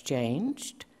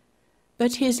exchanged,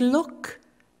 but his look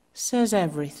says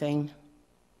everything.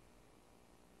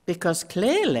 Because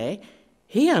clearly,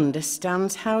 he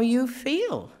understands how you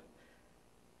feel.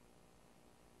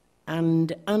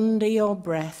 And under your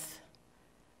breath,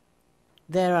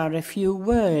 there are a few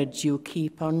words you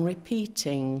keep on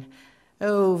repeating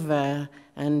over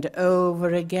and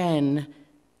over again.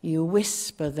 You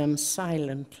whisper them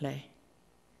silently.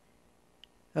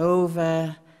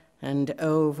 Over and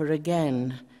over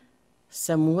again,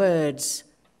 some words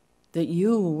that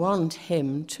you want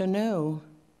him to know.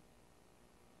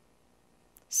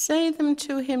 Say them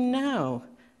to him now,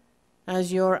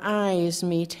 as your eyes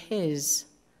meet his.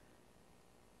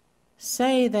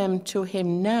 Say them to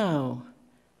him now,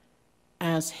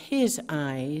 as his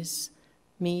eyes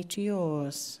meet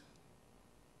yours.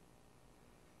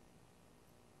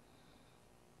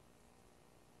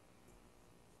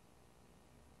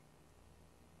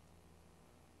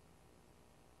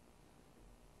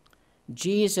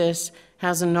 Jesus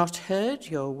has not heard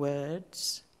your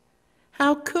words.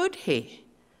 How could he?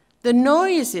 The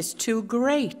noise is too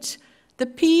great. The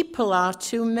people are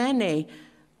too many.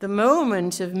 The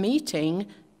moment of meeting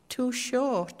too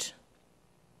short.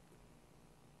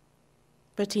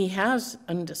 But he has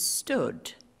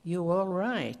understood you all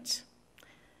right.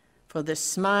 For the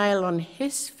smile on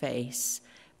his face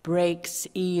breaks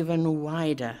even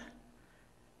wider.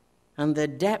 And the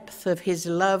depth of his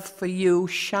love for you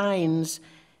shines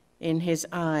in his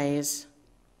eyes.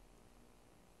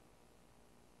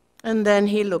 And then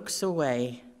he looks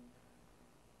away.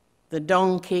 The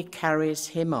donkey carries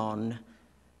him on.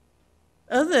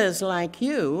 Others like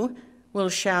you will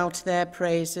shout their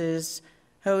praises,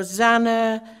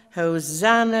 Hosanna,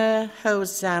 Hosanna,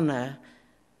 Hosanna.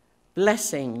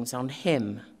 Blessings on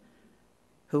him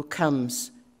who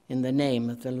comes in the name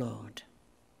of the Lord.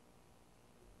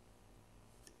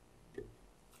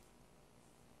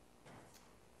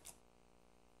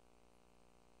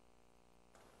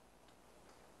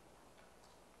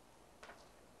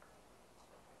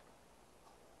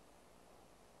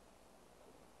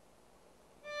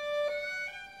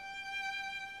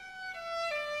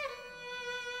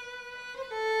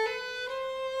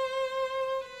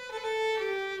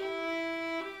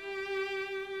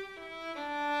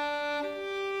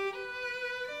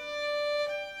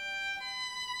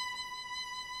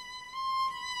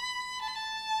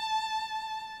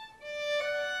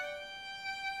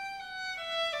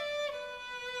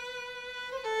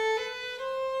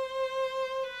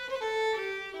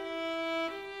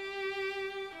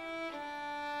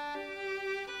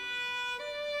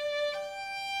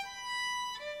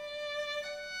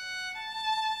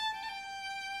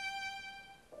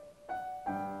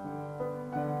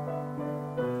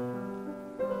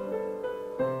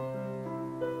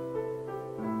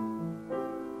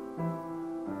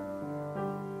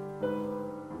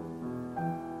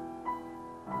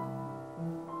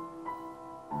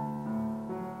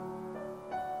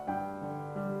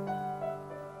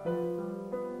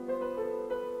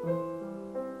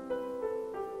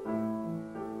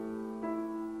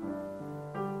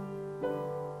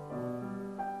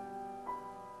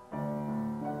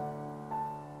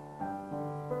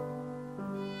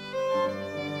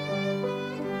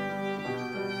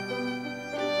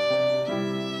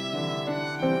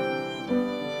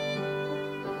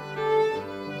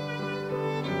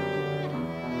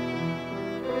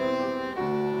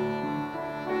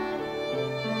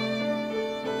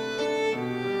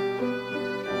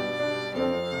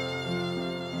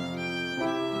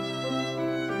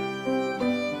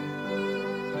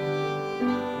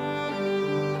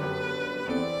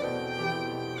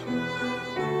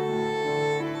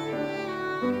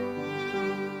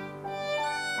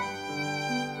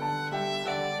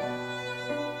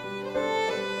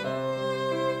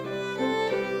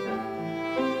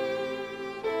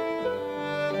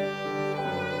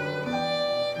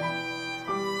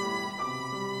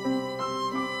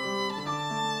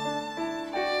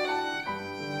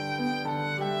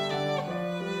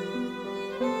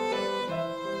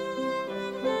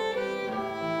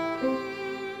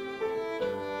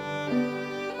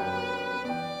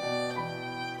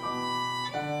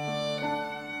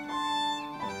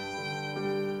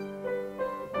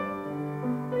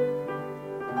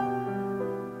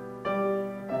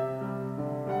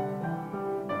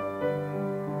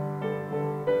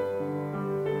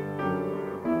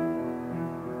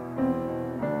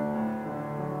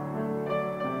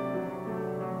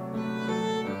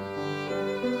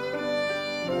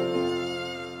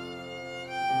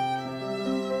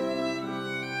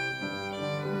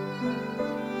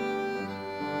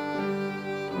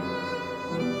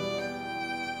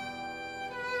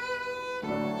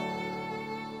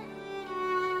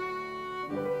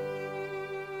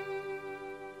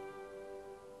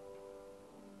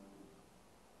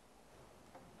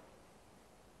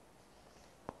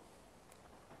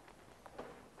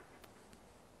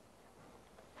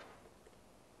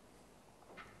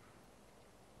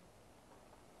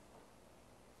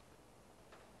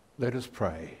 Let us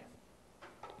pray.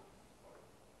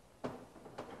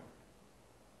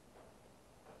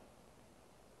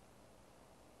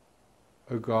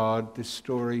 O God, this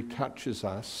story touches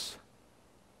us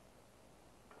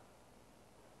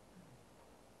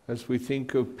as we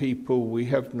think of people we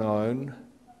have known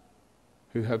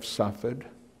who have suffered,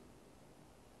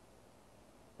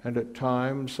 and at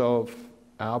times of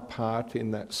our part in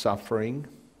that suffering,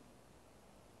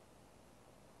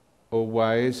 or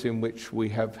ways in which we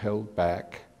have held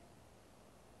back.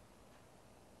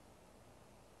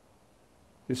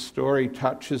 This story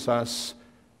touches us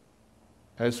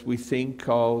as we think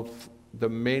of the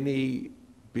many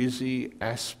busy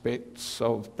aspects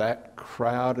of that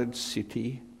crowded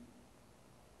city,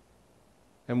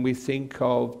 and we think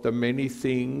of the many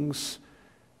things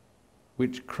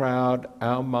which crowd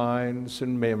our minds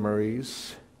and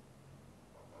memories,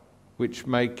 which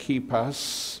may keep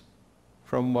us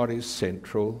from what is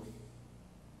central.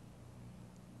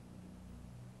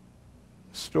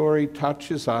 The story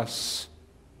touches us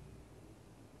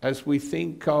as we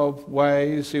think of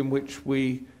ways in which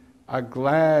we are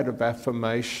glad of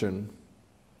affirmation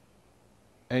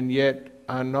and yet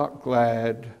are not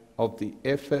glad of the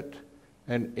effort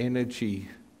and energy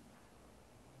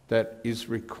that is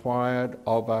required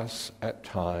of us at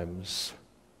times.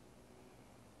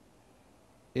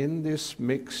 In this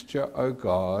mixture, O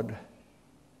God,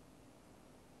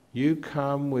 you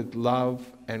come with love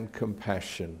and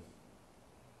compassion.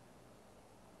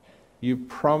 You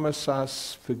promise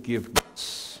us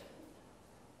forgiveness.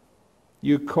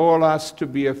 You call us to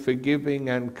be a forgiving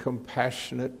and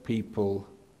compassionate people.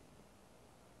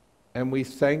 And we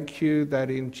thank you that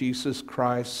in Jesus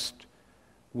Christ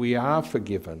we are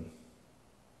forgiven.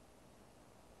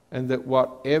 And that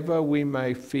whatever we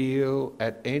may feel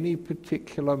at any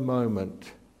particular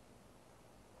moment,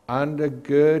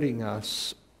 undergirding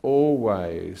us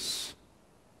always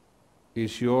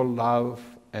is your love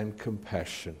and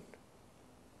compassion.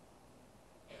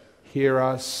 Hear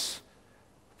us,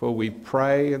 for we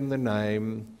pray in the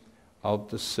name of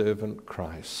the servant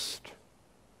Christ.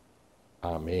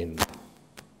 Amen.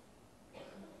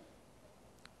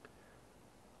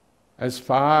 As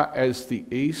far as the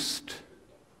east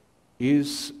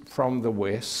is from the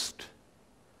west,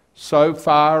 so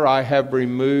far I have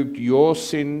removed your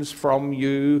sins from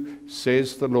you,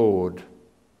 says the Lord.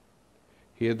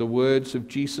 Hear the words of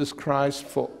Jesus Christ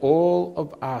for all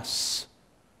of us.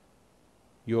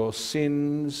 Your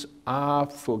sins are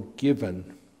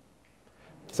forgiven.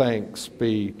 Thanks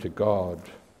be to God.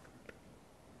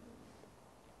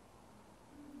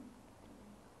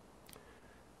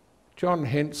 John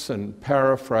Henson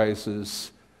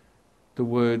paraphrases the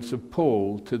words of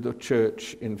Paul to the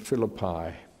church in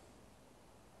Philippi.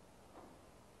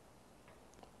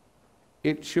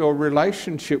 It's your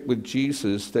relationship with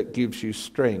Jesus that gives you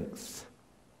strength.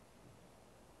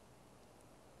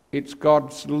 It's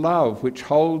God's love which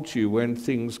holds you when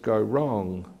things go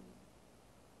wrong.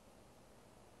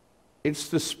 It's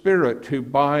the Spirit who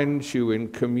binds you in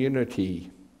community.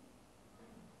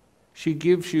 She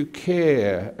gives you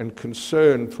care and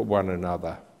concern for one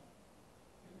another.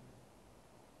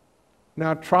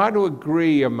 Now try to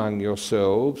agree among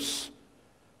yourselves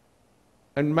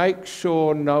and make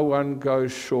sure no one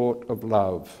goes short of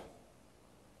love.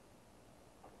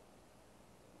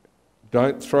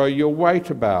 Don't throw your weight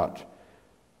about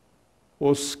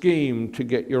or scheme to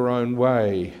get your own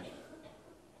way.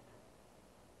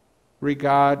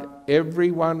 Regard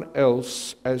everyone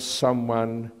else as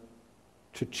someone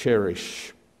to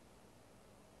cherish.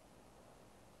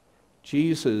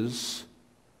 Jesus,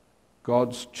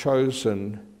 God's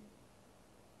chosen,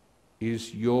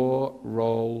 is your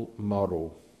role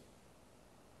model.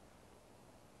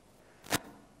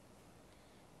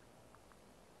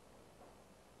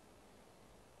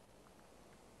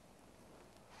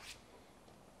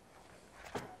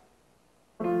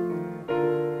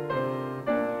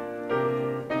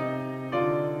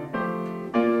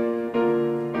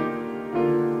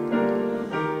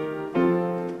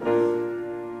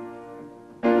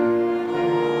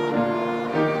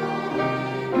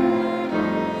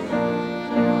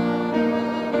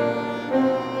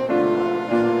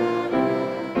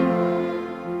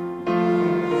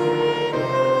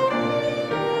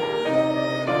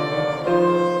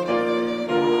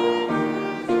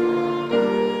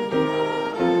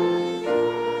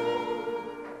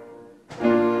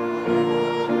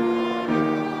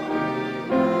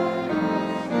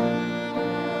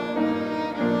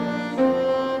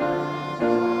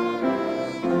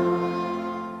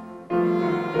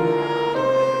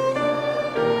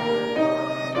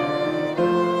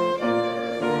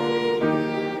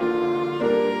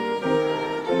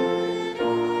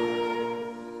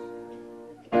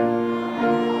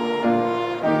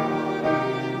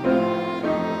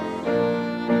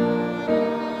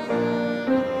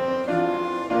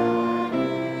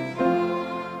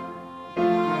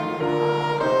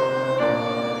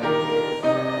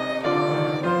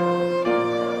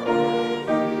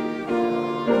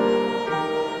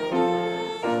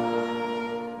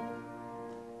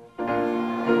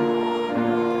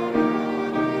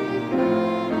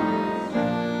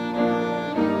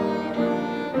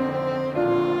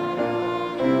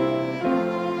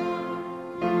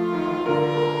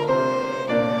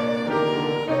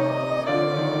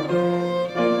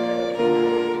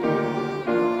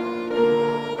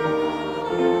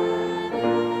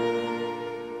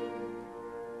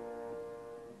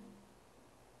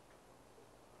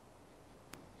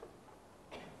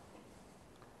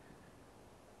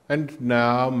 And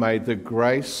now may the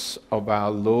grace of our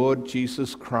Lord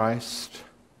Jesus Christ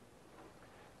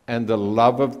and the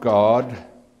love of God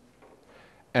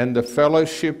and the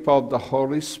fellowship of the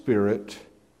Holy Spirit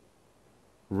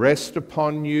rest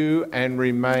upon you and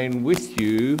remain with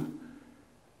you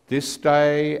this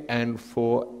day and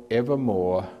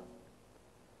forevermore.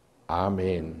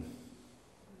 Amen.